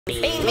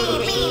Alright,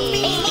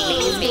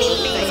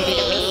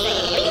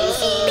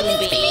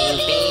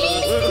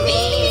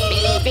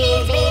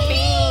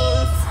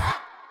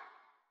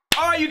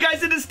 you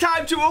guys, it is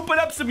time to open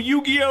up some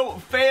Yu-Gi-Oh!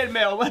 Fan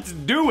mail. Let's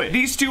do it.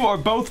 These two are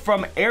both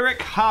from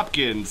Eric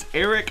Hopkins.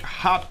 Eric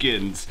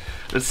Hopkins.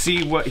 Let's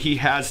see what he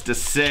has to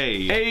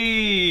say.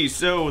 Hey,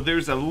 so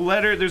there's a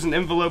letter, there's an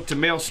envelope to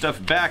mail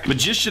stuff back.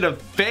 Magician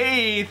of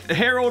Faith,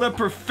 Herald of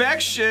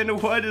Perfection.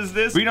 What is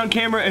this? Read on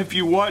camera if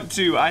you want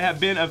to. I have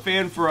been a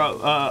fan for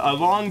a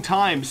long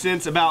time,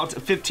 since about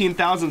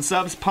 15,000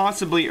 subs,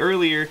 possibly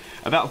earlier,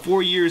 about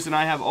 4 years, and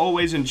I have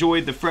always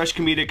enjoyed the fresh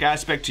comedic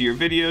aspect to your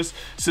videos.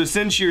 So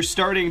since you're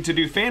starting to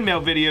do fan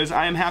mail videos,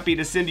 I am happy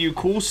to send you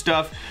cool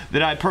stuff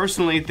that I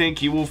personally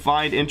think you will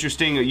find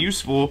interesting or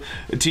useful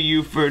to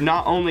you for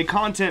not only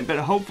content, but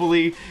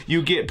hopefully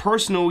you get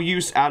personal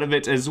use out of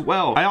it as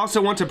well. I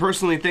also want to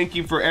personally thank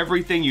you for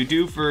everything you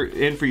do for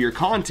your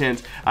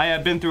content. I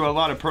have been through a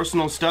lot of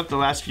personal stuff the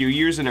last few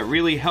years, and it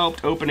really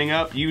helped opening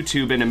up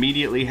YouTube and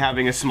immediately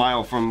having a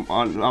smile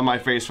on my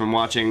face from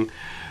watching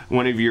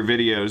one of your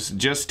videos,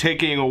 just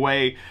taking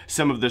away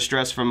some of the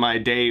stress from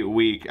my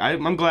week.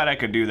 I'm glad I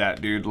could do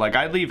that, dude. Like,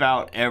 I leave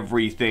out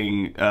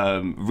everything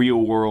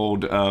real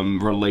world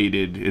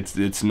related.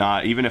 It's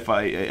not, even if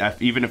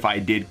I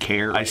did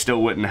care, I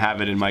still wouldn't have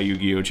it in my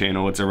Yu-Gi-Oh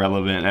channel. It's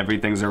irrelevant.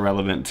 Everything's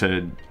irrelevant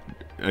to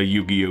a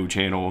Yu-Gi-Oh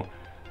channel.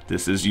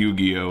 This is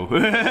Yu-Gi-Oh!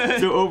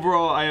 So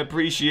overall, I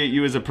appreciate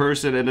you as a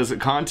person and as a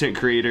content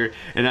creator,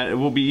 and it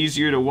will be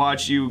easier to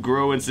watch you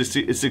grow and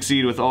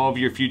succeed with all of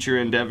your future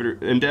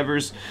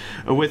endeavors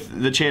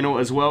with the channel,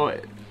 as well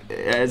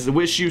as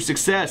wish you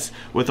success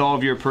with all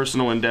of your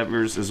personal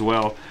endeavors as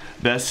well.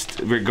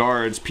 Best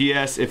regards.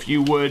 P.S. If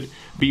you would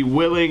be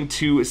willing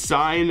to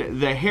sign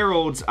the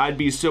Heralds, I'd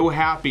be so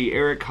happy.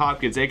 Eric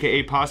Hopkins,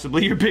 aka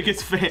possibly your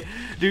biggest fan.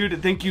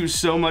 Dude, thank you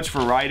so much for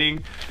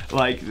writing.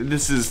 Like,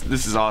 this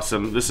is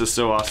awesome. This is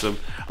so awesome.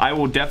 I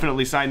will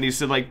definitely sign these.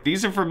 So, like,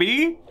 these are for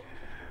me?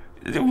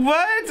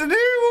 What? Dude,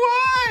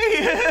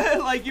 why?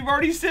 Like, you've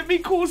already sent me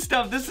cool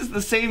stuff. This is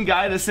the same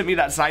guy that sent me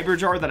that cyber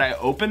jar that I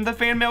opened the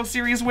fan mail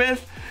series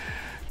with.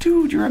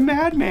 Dude, you're a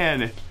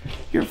madman.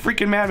 You're a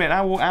freaking madman.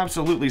 I will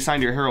absolutely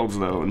sign your Heralds,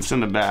 though, and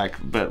send them back.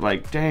 But,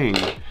 like, dang.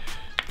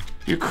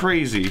 You're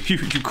crazy.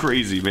 You're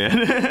crazy,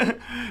 man.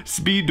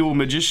 Speed Duel,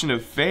 Magician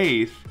of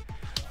Faith.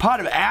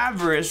 Pot of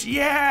Avarice.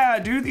 Yeah,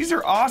 dude, these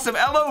are awesome.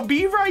 LOB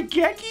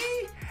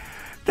Raigeki?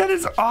 That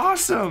is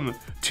awesome.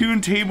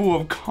 Tune Table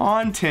of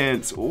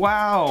Contents.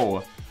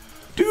 Wow.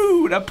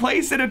 Dude, a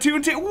place in a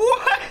tune table.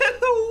 What in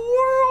the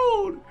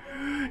world?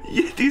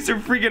 Yeah, these are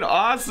freaking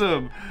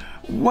awesome.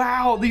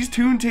 Wow, these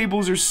tune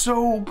tables are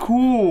so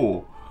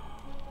cool.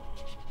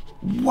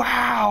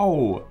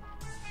 Wow.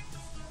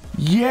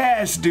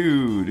 Yes,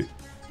 dude.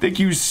 Thank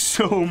you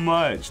so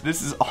much.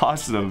 This is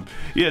awesome.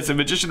 Yes, a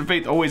Magician of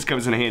Faith always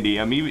comes in handy.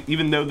 I mean,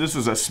 even though this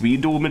is a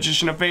Speed Duel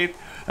Magician of Faith,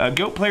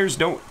 GOAT players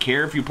don't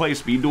care if you play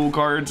Speed Duel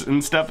cards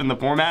and stuff in the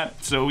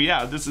format. So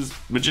yeah, this is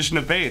Magician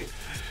of Faith.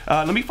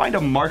 Let me find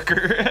a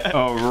marker.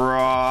 All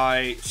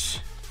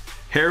right.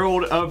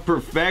 Herald of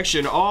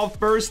Perfection, all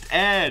first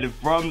ed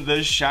from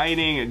the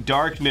Shining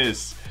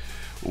Darkness.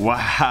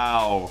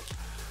 Wow.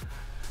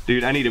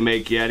 Dude, I need to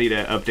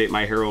update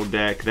my Herald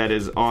deck. That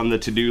is on the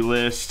to-do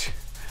list.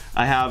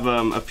 I have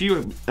a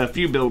few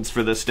builds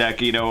for this deck,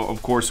 you know,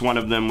 of course one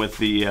of them with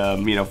the, you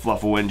know,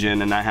 Fluffle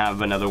engine, and I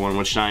have another one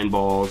with Shine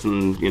Balls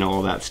and, you know,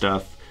 all that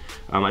stuff.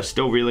 I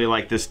still really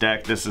like this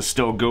deck. This is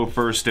still go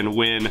first and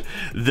win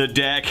the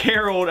deck.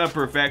 Herald of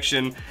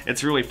Perfection.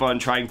 It's really fun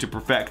trying to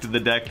perfect the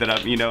deck that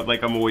I'm, you know,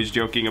 like I'm always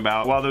joking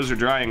about. While those are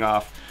drying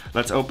off,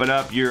 let's open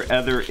up your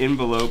other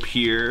envelope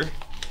here.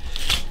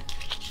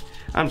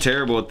 I'm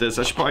terrible at this.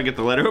 I should probably get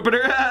the letter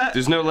opener.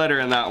 There's no letter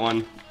in that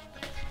one.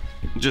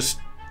 It's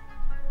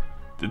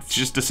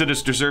just a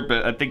Sinister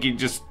Serpent. I think he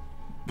just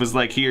was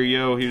like, here,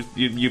 yo, here's,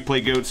 you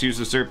play goats, here's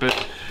the serpent.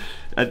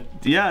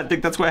 Yeah, I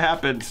think that's what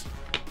happened.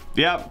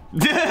 Yeah.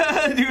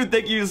 Dude,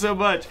 thank you so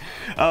much.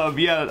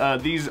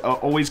 These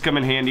always come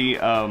in handy.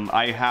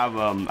 I have,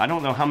 I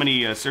don't know how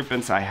many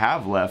serpents I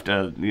have left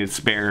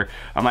spare.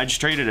 I just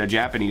traded a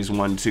Japanese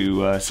one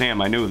to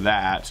Sam, I know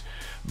that.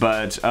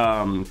 But,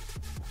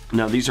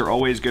 no, these are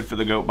always good for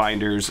the GOAT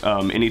binders.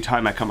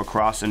 Anytime I come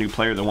across a new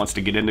player that wants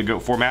to get into GOAT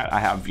format, I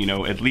have, you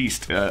know, at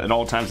least, at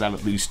all times, I have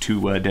at least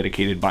 2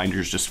 dedicated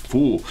binders just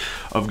full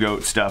of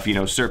GOAT stuff. You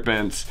know,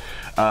 serpents,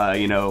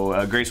 you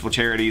know, graceful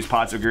charities,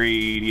 pots of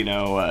greed, you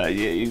know,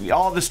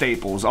 all the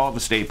staples,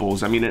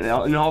 I mean,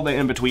 and all the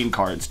in-between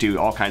cards, too.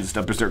 All kinds of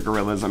stuff, Berserk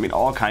Gorillas, I mean,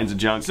 all kinds of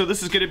junk. So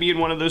this is going to be in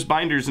one of those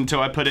binders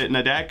until I put it in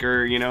a deck,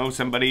 or, you know,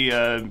 somebody,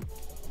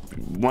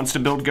 wants to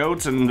build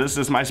goats, and this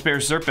is my spare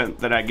serpent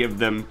that I give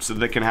them so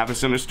they can have a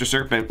Sinister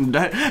Serpent,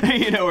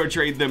 you know, or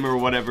trade them or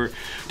whatever.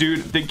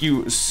 Dude, thank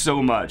you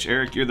so much.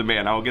 Eric, you're the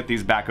man. I will get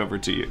these back over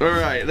to you. All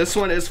right, this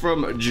one is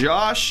from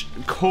Josh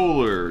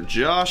Kohler.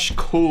 Josh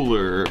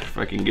Kohler, if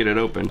I can get it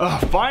open. Oh,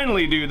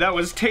 finally, dude, that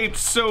was taped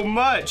so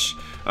much.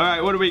 All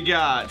right, what do we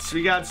got?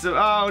 We got some,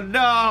 oh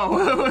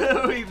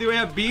no. Do we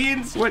have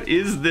beads? What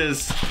is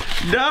this?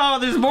 No,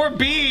 there's more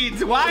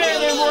beads. Why are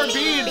there more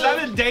beads?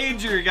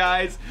 danger,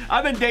 guys.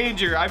 I'm in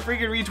danger. I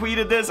freaking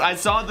retweeted this. I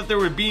saw that there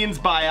were Beans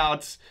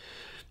buyouts.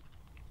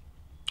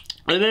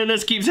 And then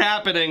this keeps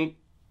happening.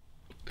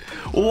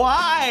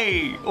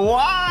 Why?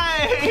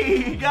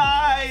 Why?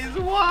 Guys,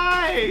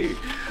 why?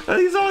 Are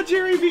these all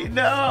Jerry Beans?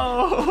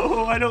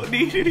 No, I don't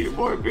need any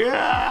more.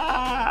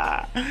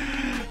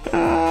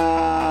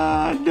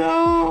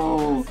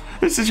 No.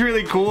 This is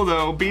really cool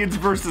though. Beans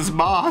versus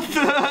Moth.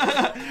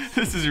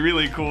 This is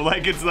really cool.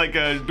 Like it's like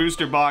a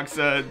booster box,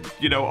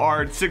 you know,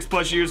 art.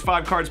 6+ years,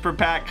 5 cards per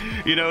pack.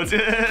 You know,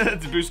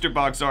 it's booster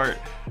box art.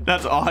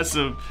 That's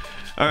awesome.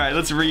 All right,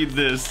 let's read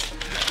this.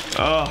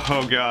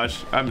 Oh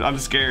gosh, I'm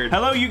scared.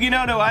 Hello,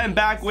 YugiNoNo. I am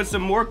back with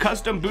some more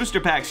custom booster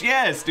packs.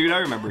 Yes, dude, I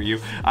remember you.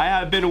 I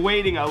have been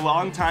waiting a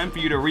long time for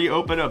you to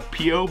reopen a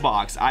P.O.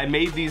 box. I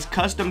made these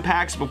custom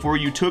packs before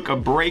you took a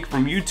break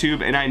from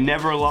YouTube, and I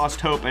never lost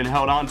hope and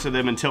held on to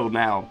them until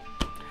now.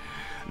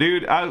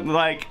 Dude, I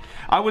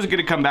was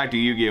gonna come back to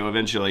Yu-Gi-Oh!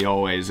 Eventually,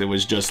 always. It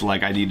was just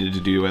like I needed to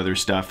do other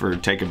stuff or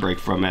take a break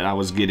from it. I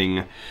was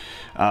getting...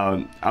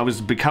 I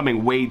was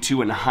becoming way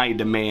too in high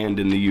demand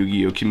in the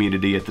Yu-Gi-Oh!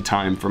 Community at the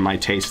time for my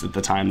taste at the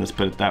time, let's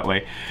put it that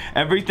way.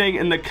 Everything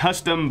in the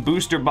custom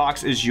booster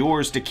box is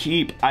yours to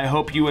keep. I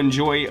hope you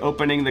enjoy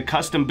opening the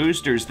custom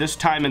boosters. This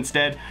time,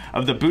 instead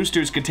of the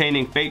boosters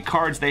containing fake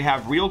cards, they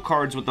have real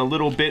cards with a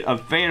little bit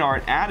of fan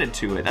art added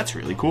to it. That's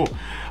really cool.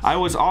 I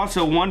was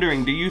also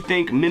wondering, do you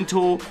think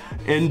mental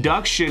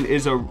induction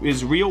is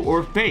real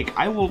or fake?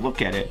 I will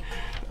look at it.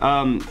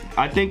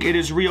 I think it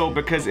is real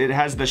because it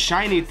has the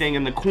shiny thing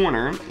in the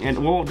corner,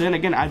 and well, then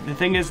again, the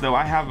thing is though,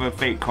 I have a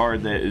fake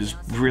card that is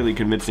really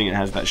convincing. It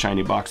has that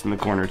shiny box in the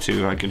corner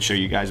too. I can show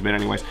you guys, but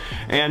anyways,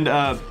 and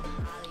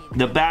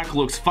the back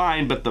looks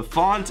fine, but the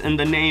font and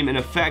the name in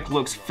effect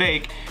looks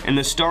fake, and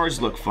the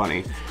stars look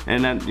funny.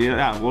 And then,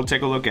 yeah, we'll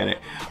take a look at it.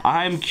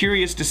 I'm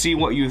curious to see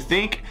what you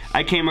think.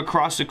 I came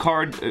across a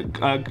card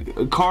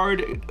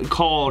called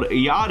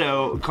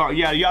Yado.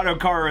 Yeah, Yado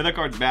card. That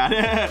card's bad.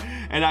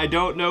 And I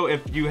don't know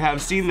if you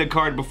have seen the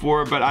card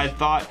before, but I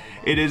thought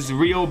it is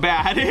real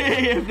bad,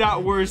 if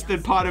not worse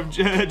than Pot of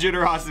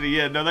Generosity.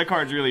 Yeah, no, that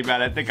card's really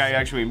bad. I think I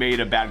actually made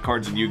a bad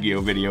cards in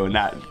Yu-Gi-Oh! Video, and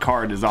that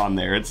card is on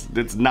there.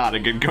 It's not a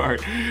good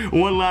card.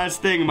 One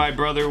last thing, my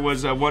brother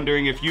was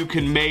wondering if you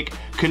can make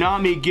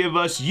Konami give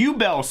us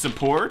U-Bell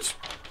support.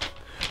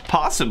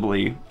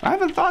 Possibly. I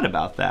haven't thought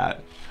about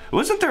that.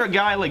 Wasn't there a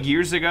guy like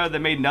years ago that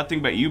made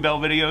nothing but U-Bell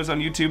videos on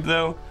YouTube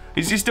though?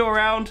 Is he still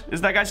around?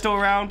 Is that guy still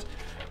around?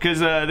 Because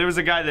there was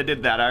a guy that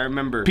did that, I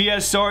remember.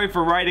 P.S. Sorry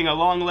for writing a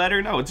long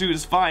letter. No, dude,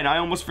 it's fine. I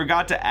almost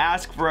forgot to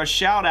ask for a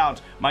shout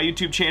out. My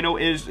YouTube channel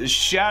is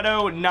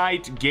Shadow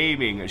Knight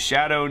Gaming.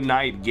 Shadow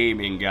Knight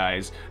Gaming,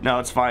 guys. No,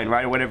 it's fine.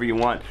 Write whatever you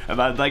want.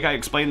 Like I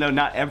explained though,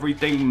 not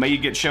everything may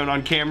get shown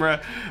on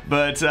camera,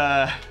 but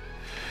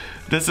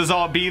this is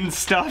all Bean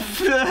stuff.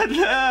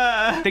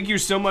 Thank you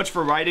so much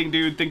for writing,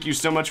 dude. Thank you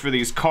so much for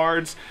these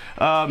cards.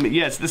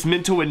 Yes, this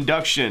mental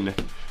induction.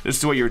 This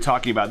is what you were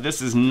talking about. This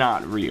is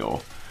not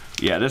real.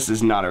 Yeah, this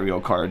is not a real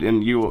card,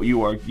 and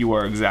you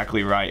are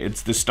exactly right.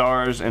 It's the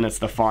stars and it's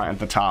the font at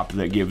the top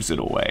that gives it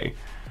away.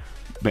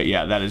 But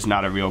yeah, that is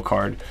not a real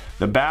card.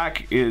 The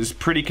back is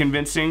pretty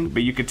convincing,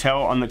 but you could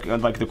tell on the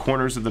like the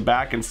corners of the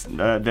back and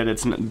that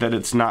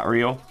it's not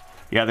real.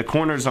 Yeah, the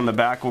corners on the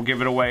back will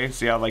give it away.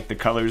 See how like the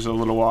color's a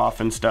little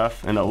off and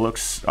stuff, and it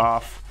looks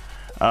off.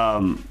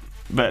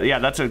 But yeah,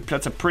 that's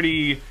a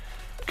pretty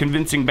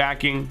convincing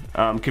backing.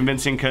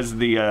 Convincing because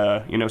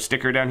the you know,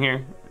 sticker down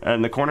here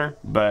in the corner.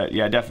 But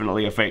yeah,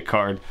 definitely a fake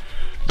card.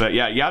 But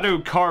yeah,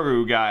 Yado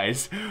Karu,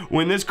 guys.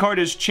 When this card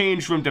is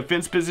changed from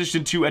defense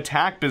position to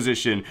attack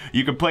position,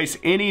 you can place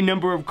any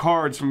number of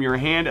cards from your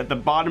hand at the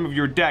bottom of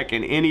your deck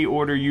in any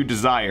order you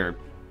desire.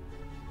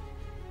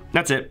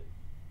 That's it.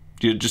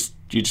 You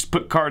just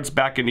put cards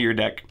back into your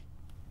deck.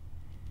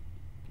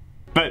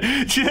 But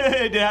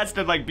it has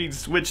to like be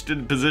switched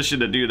in position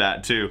to do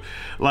that too.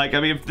 Like,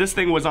 I mean, if this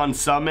thing was on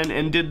summon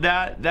and did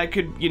that, that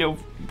could, you know,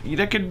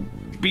 that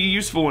could be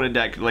useful in a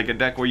deck, like a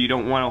deck where you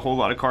don't want a whole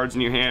lot of cards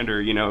in your hand,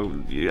 or, you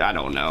know, I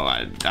don't know,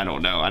 I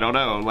don't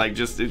know, like,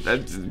 just,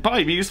 it'd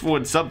probably be useful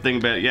in something,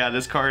 but yeah,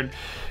 this card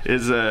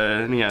is,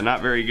 yeah,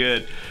 not very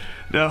good.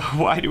 No,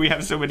 why do we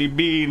have so many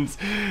beans?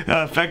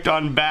 Effect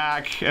on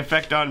back.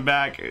 Effect on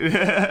back.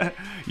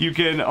 You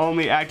can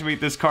only activate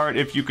this card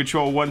if you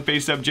control one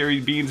face-up Jerry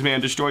Beans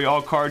man. Destroy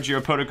all cards your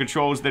opponent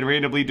controls, then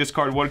randomly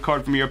discard one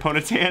card from your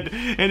opponent's hand.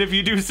 And if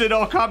you do, send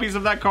all copies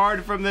of that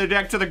card from the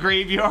deck to the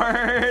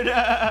graveyard.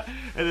 And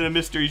then a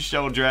mystery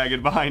shell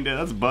dragon behind it.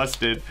 That's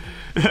busted.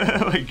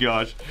 Oh my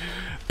gosh.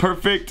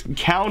 Perfect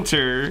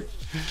counter.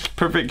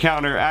 Perfect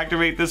counter.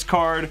 Activate this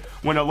card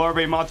when a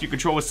larvae moth you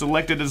control is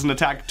selected as an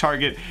attack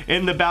target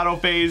in the battle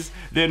phase.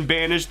 Then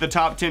banish the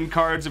top 10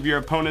 cards of your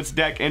opponent's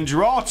deck and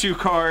draw 2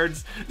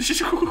 cards.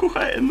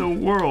 What in the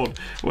world?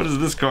 What is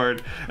this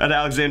card? An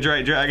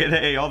Alexandrite Dragon.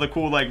 Hey, all the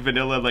cool like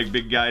vanilla like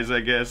big guys, I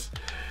guess.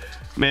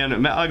 Man,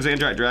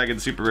 Alexandrite Dragon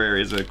super rare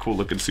is a cool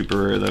looking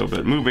super rare though.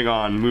 But moving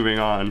on, moving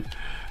on.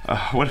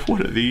 What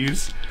are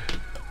these?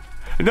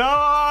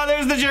 No,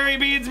 there's the Jerry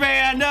Beans,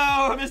 man.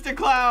 No, Mr.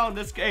 Clown.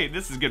 Hey,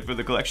 this is good for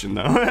the collection,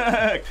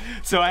 though.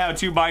 So I have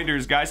 2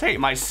 binders, guys. Hey,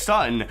 my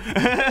son.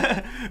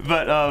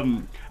 But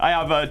I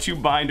have 2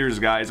 binders,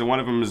 guys, and one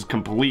of them is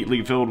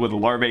completely filled with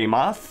larvae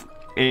moth.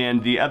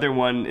 And the other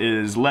one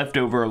is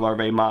leftover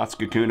larvae moths,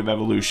 cocoon of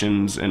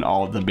evolutions, and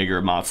all of the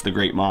bigger moths, the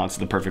great moths,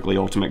 the perfectly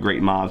ultimate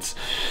great moths,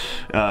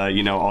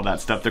 you know, all that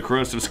stuff, the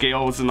corrosive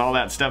scales and all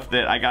that stuff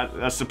that I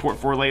got support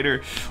for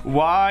later.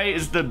 Why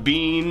is the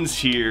beans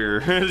here?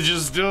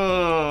 Just,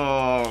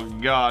 oh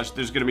gosh,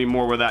 there's gonna be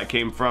more where that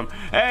came from.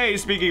 Hey,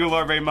 speaking of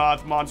larvae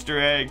moth, monster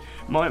egg,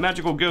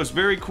 magical ghost,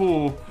 very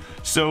cool.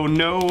 So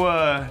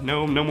no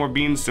more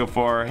beans so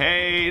far.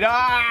 Hey,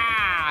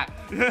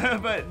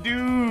 but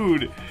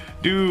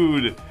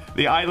dude,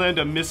 the Island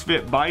of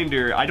Misfit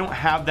binder, I don't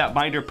have that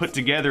binder put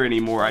together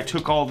anymore. I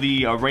took all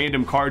the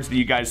random cards that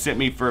you guys sent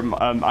me from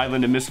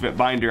Island of Misfit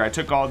binder. I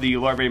took all the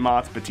larvae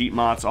moths, petite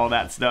moths, all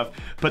that stuff,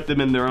 put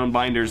them in their own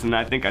binders, and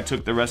I think I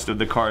took the rest of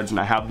the cards and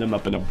I have them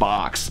up in a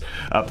box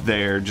up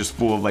there, just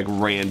full of like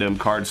random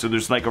cards. So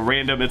there's like a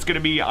random, it's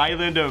gonna be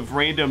Island of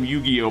Random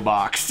Yu-Gi-Oh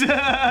box.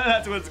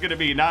 That's what it's gonna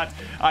be, not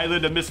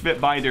Island of Misfit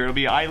binder. It'll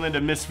be Island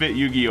of Misfit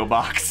Yu-Gi-Oh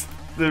box.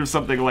 There's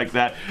something like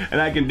that, and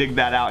I can dig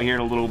that out here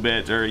in a little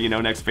bit, or you know,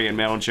 next fan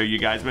mail and show you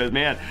guys. But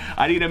man,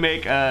 I need to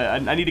make I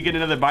need to get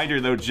another binder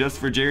though, just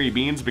for Jerry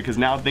Beans, because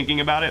now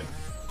thinking about it,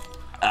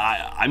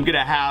 I'm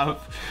gonna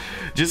have,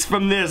 just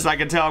from this I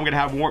can tell I'm gonna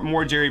have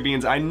more Jerry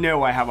Beans. I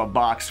know I have a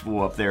box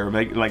full up there,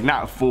 like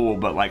not full,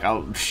 but like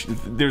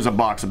there's a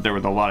box up there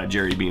with a lot of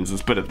Jerry Beans,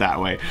 let's put it that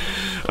way.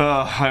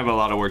 I have a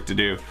lot of work to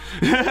do.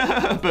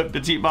 But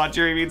petite bot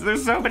Jerry Beans,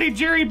 there's so many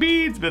Jerry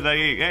Beans. But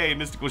hey,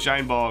 Mystical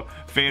Shine Ball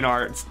fan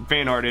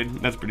arted,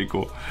 that's pretty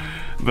cool.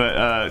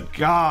 But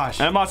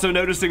gosh, I'm also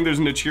noticing there's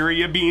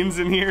Naturia beans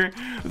in here.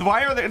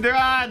 Why are the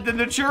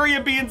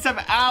Naturia beans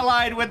have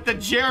allied with the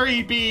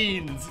Jerry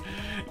Beans?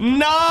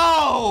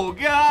 No,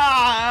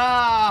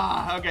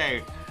 God.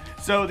 Okay,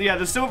 so yeah,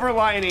 the silver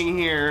lining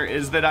here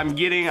is that I'm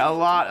getting a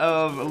lot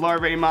of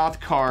larvae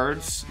moth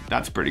cards.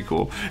 That's pretty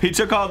cool. He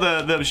took all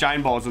the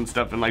shine balls and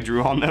stuff and like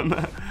drew on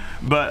them.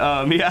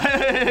 But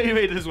yeah, he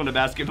made this one a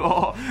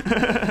basketball.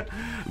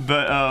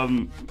 But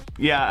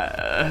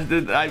yeah,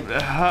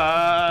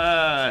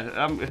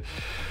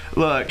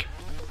 look,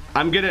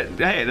 I'm gonna,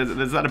 hey,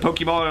 is that a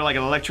Pokeball or like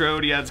an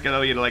electrode? Yeah, it's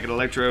gotta be like an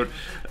electrode.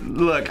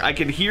 Look, I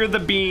can hear the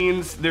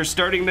beans. They're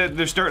starting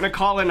to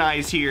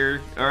colonize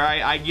here. All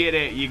right, I get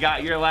it. You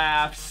got your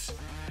laughs.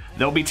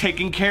 They'll be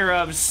taken care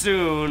of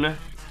soon. All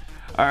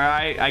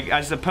right,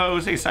 I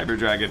suppose, hey, Cyber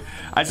Dragon,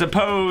 I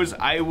suppose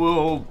I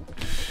will,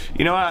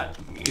 you know what?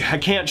 I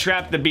can't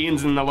trap the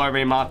beans in the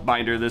larvae moth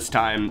binder this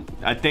time.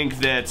 I think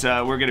that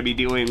we're gonna be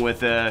dealing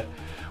with a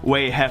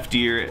way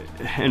heftier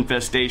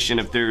infestation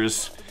if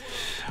there's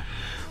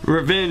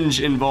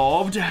revenge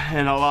involved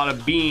and a lot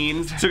of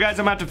beans. So guys,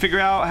 I'm about to figure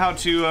out how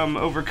to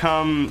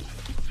overcome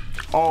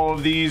all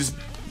of these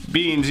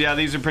beans. Yeah,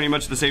 these are pretty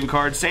much the same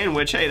card.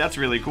 Sandwich, hey, that's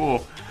really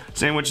cool.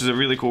 Sandwich is a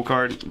really cool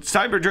card.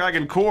 Cyber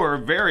Dragon Core,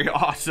 very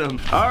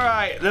awesome. All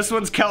right, this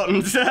one's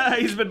Kelton's.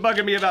 He's been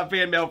bugging me about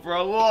fan mail for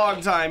a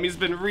long time. He's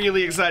been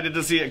really excited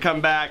to see it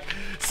come back.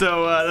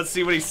 So let's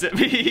see what he sent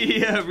me.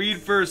 Yeah, read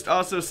first,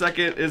 also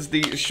second is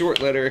the short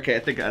letter. Okay, I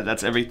think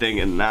that's everything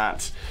in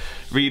that.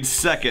 Read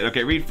second.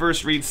 Okay, read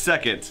first, read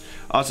second.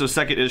 Also,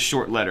 second is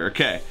short letter.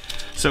 Okay,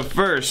 so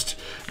first,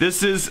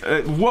 this is,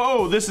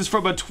 whoa, this is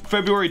from a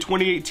February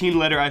 2018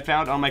 letter I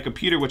found on my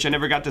computer, which I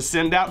never got to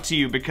send out to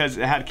you because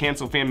it had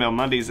canceled fan mail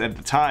Mondays at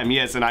the time.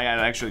 Yes, and I had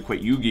actually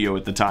quit Yu-Gi-Oh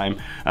at the time.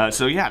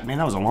 So yeah, man,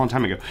 that was a long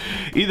time ago.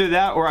 Either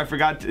that or I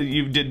forgot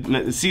you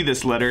did see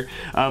this letter.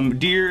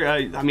 Dear,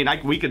 I mean,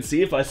 we could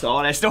see if I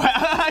saw it. I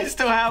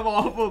still have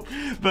all of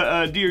them.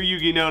 But dear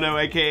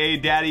YugiNoNo, aka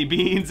Daddy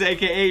Beans,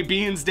 aka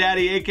Beans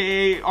Daddy,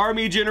 aka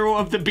Army General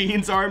of the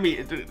Beans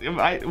Army.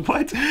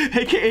 What?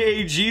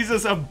 AKA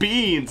Jesus of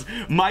Beans.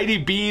 Mighty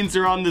Beans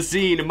are on the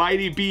scene.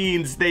 Mighty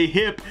Beans, they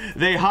hip,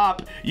 they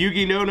hop.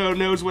 YugiNoNo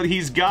knows what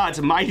he's got.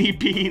 Mighty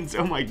Beans.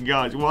 Oh my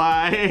gosh,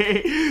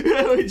 why?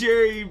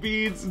 Jerry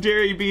Beans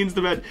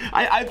the best.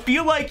 I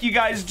feel like you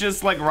guys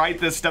just like write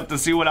this stuff to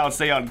see what I'll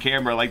say on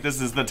camera. Like this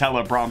is the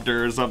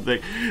teleprompter or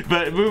something.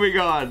 But moving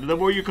on. The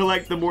more you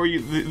collect, the more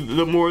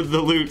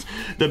the loot.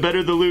 The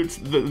better the loot,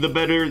 the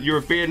better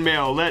your fan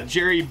mail. Let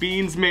Jerry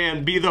Beans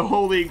man be the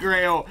holy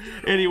grail.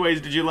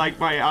 Anyways, did you like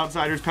my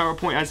Outsiders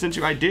PowerPoint I sent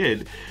you? I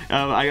did.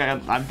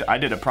 I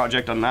did a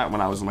project on that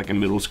when I was like in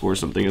middle school or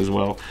something as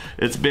well.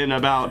 It's been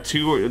about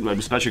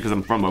especially because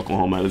I'm from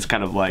Oklahoma, it's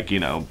kind of like, you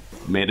know,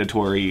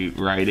 mandatory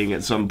writing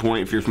at some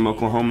point if you're from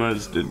Oklahoma.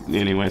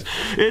 Anyways,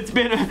 it's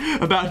been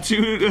about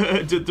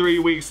 2 to 3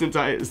 weeks since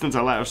I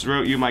last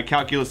wrote you. My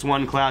Calculus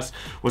 1 class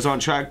was on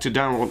track to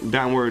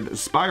downward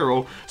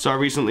spiral, so I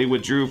recently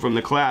withdrew from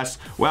the class.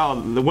 Wow,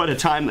 what a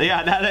time.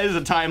 Yeah, that is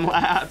a time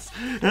lapse.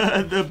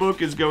 The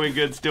book is going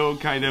good, still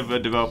kind of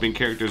developing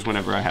characters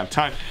whenever I have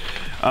time.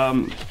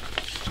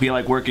 be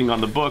like working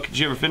on the book. Did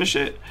you ever finish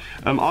it?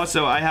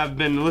 Also, I have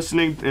been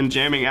listening and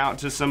jamming out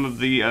to some of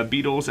the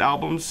Beatles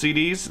albums,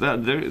 CDs. I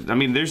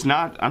mean,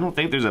 I don't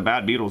think there's a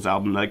bad Beatles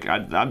album. Like,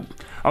 I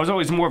was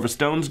always more of a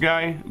Stones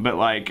guy, but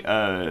like,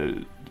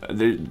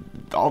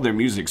 all their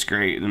music's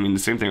great. I mean, the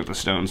same thing with the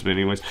Stones, but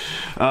anyways.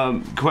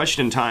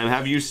 Question time.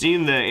 Have you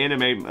seen the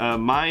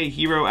anime My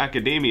Hero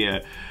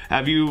Academia?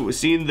 Have you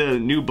seen the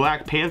new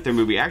Black Panther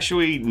movie?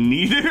 Actually,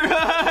 neither.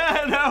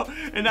 No,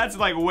 and that's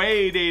like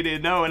way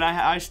dated. No, and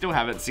I still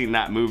haven't seen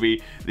that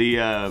movie.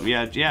 Yeah,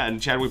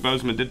 and Chadwick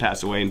Boseman did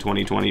pass away in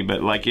 2020,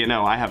 but like, you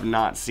know, I have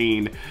not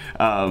seen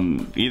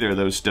either of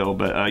those still.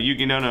 But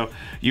YugiNoNo,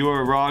 you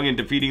were wrong in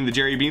defeating the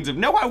Jerry Beans of—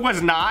 No, I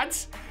was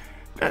not.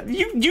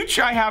 You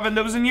try having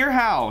those in your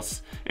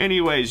house.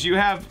 Anyways, you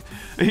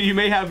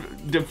may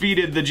have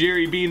defeated the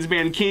Jerry Beans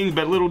Man King,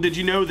 but little did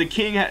you know the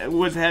king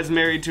has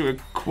married to a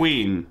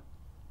queen.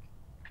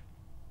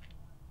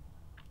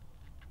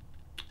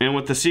 And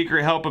with the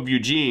secret help of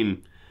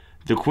Eugene,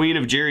 the Queen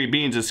of Jerry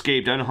Beans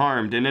escaped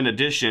unharmed, and in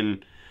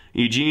addition,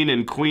 Eugene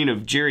and Queen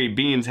of Jerry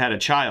Beans had a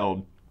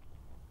child.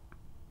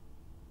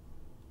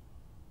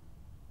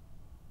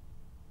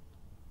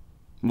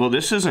 Well,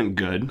 this isn't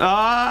good.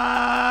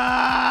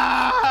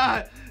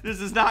 This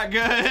is not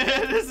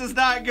good. This is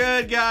not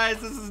good,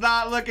 guys. This is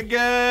not looking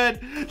good.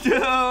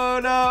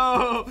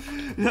 No.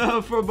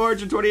 For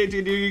March of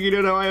 2018,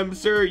 YugiNoNo, I am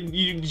Sir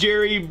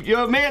Jerry.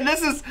 Oh man,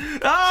 this is—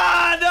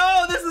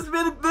 no, this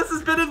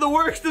has been in the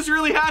works. This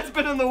really has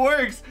been in the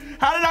works.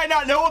 How did I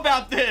not know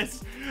about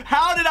this?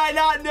 How did I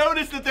not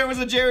notice that there was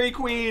a Jerry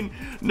Queen?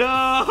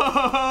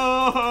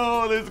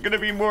 No, there's gonna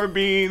be more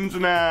beans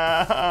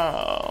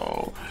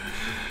now.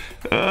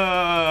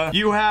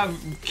 You have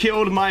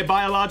killed my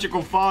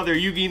biological father,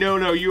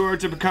 YugiNoNo. You are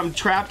to become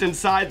trapped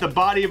inside the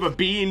body of a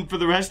bean for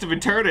the rest of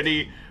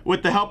eternity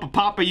with the help of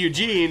Papa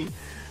Eugene.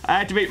 I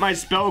activate my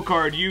spell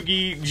card,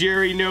 Yugi,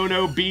 Jerry,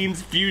 Nono,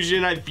 Beans,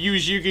 Fusion. I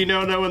fuse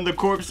YugiNoNo in the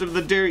corpse of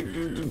the Jerry.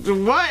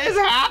 What is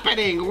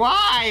happening?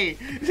 Why?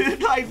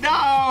 Like,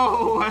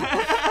 no.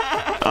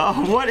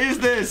 What is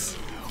this?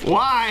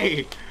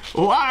 Why?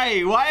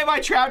 Why am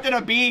I trapped in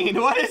a bean?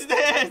 What is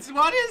this?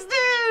 What is this?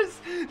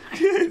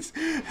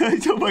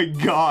 Oh my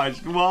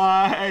gosh,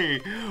 why?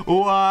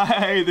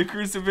 Why? The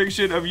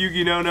crucifixion of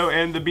YugiNoNo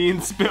and the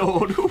bean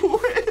spilled.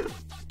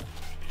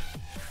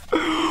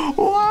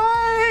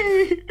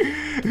 Why?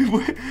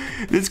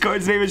 This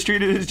card's name is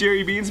treated as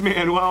Jerry Beans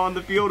Man while on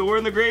the field or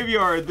in the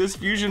graveyard. This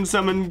fusion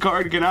summon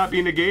card cannot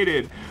be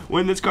negated.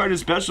 When this card is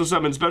special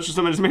summon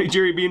as many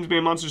Jerry Beans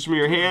Man monsters from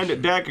your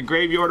hand, deck,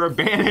 graveyard, or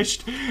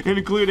banished,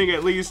 including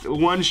at least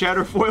one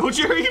Shatterfoil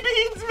Jerry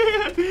Beans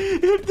Man.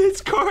 If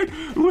this card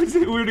were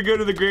to go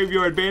to the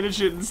graveyard, banish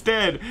it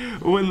instead.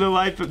 Then the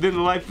life of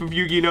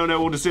YugiNoNo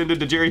will descend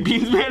into Jerry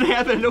Beans Man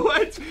heaven.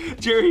 What?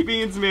 Jerry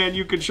Beans Man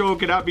you control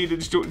cannot be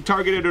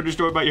targeted or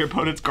destroyed by your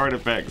opponent's card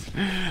effects.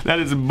 That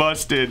is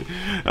busted.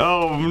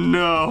 Oh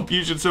no.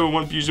 Fusion summon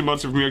one fusion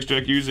monster from your extra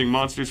deck using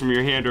monsters from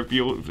your hand or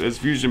field as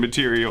fusion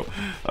material.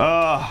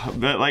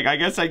 But like, I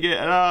guess I get,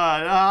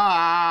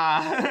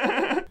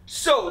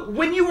 So,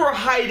 when you were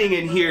hiding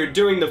in here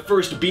during the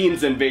first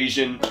Beans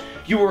invasion,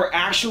 you were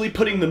actually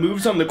putting the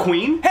moves on the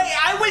queen? Hey,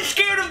 I was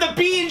scared of the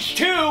beans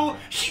too!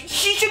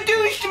 She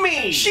seduced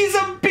me! She's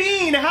a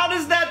bean! How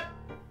does that—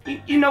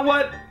 You know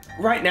what?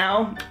 Right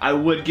now, I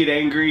would get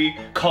angry,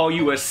 call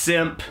you a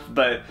simp,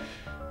 but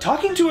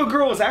talking to a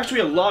girl is actually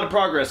a lot of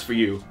progress for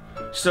you.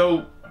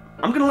 So,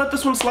 I'm gonna let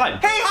this one slide.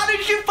 Hey, how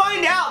did you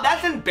find out?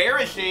 That's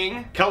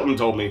embarrassing. Kelton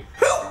told me.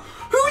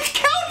 Who's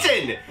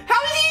Kelton?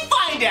 How did he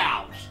find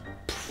out?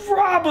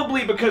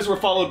 Probably because we're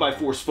followed by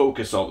Force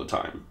Focus all the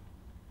time.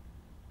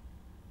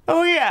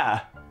 Oh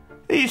yeah,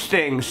 these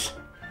things.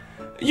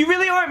 You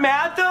really aren't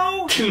mad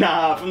though?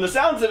 Nah, from the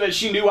sounds of it,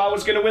 she knew I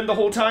was gonna win the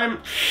whole time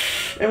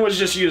and was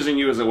just using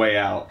you as a way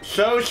out.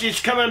 So she's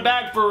coming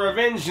back for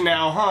revenge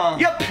now, huh?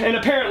 Yep, and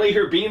apparently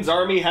her Beans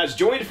army has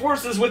joined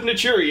forces with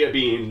Naturia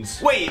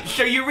Beans. Wait,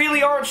 so you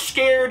really aren't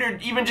scared or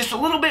even just a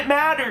little bit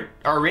mad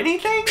or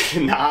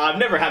anything? Nah, I've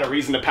never had a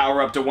reason to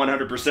power up to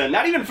 100%,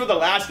 not even for the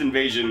last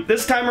invasion.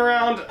 This time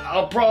around,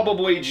 I'll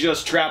probably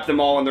just trap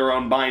them all in their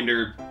own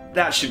binder.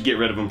 That should get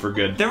rid of them for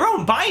good. Their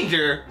own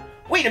binder?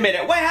 Wait a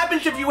minute, what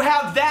happens if you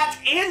have that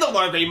and the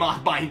Larvae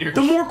Moth binder?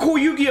 The more cool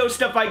Yu-Gi-Oh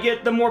stuff I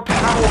get, the more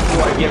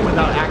powerful I get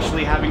without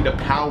actually having to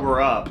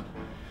power up.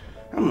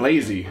 I'm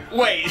lazy.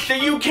 Wait, so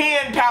you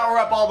can power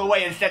up all the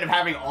way instead of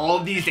having all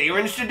of these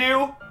errands to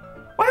do?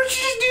 Why don't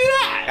you just do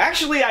that?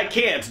 Actually, I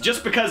can't.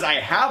 Just because I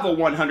have a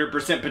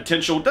 100%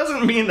 potential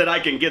doesn't mean that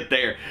I can get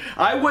there.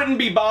 I wouldn't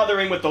be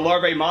bothering with the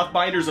Larvae Moth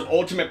binders of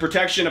ultimate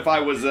protection if I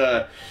was,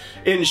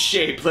 in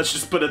shape, let's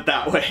just put it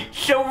that way.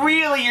 So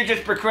really you're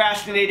just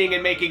procrastinating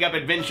and making up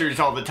adventures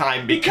all the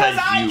time because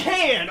I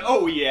can!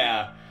 Oh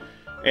yeah.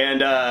 And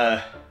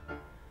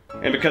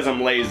because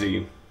I'm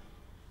lazy.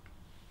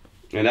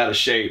 And out of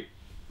shape.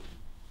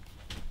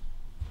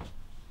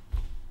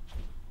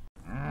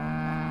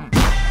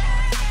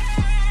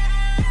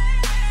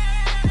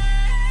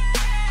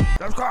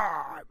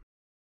 Subscribe!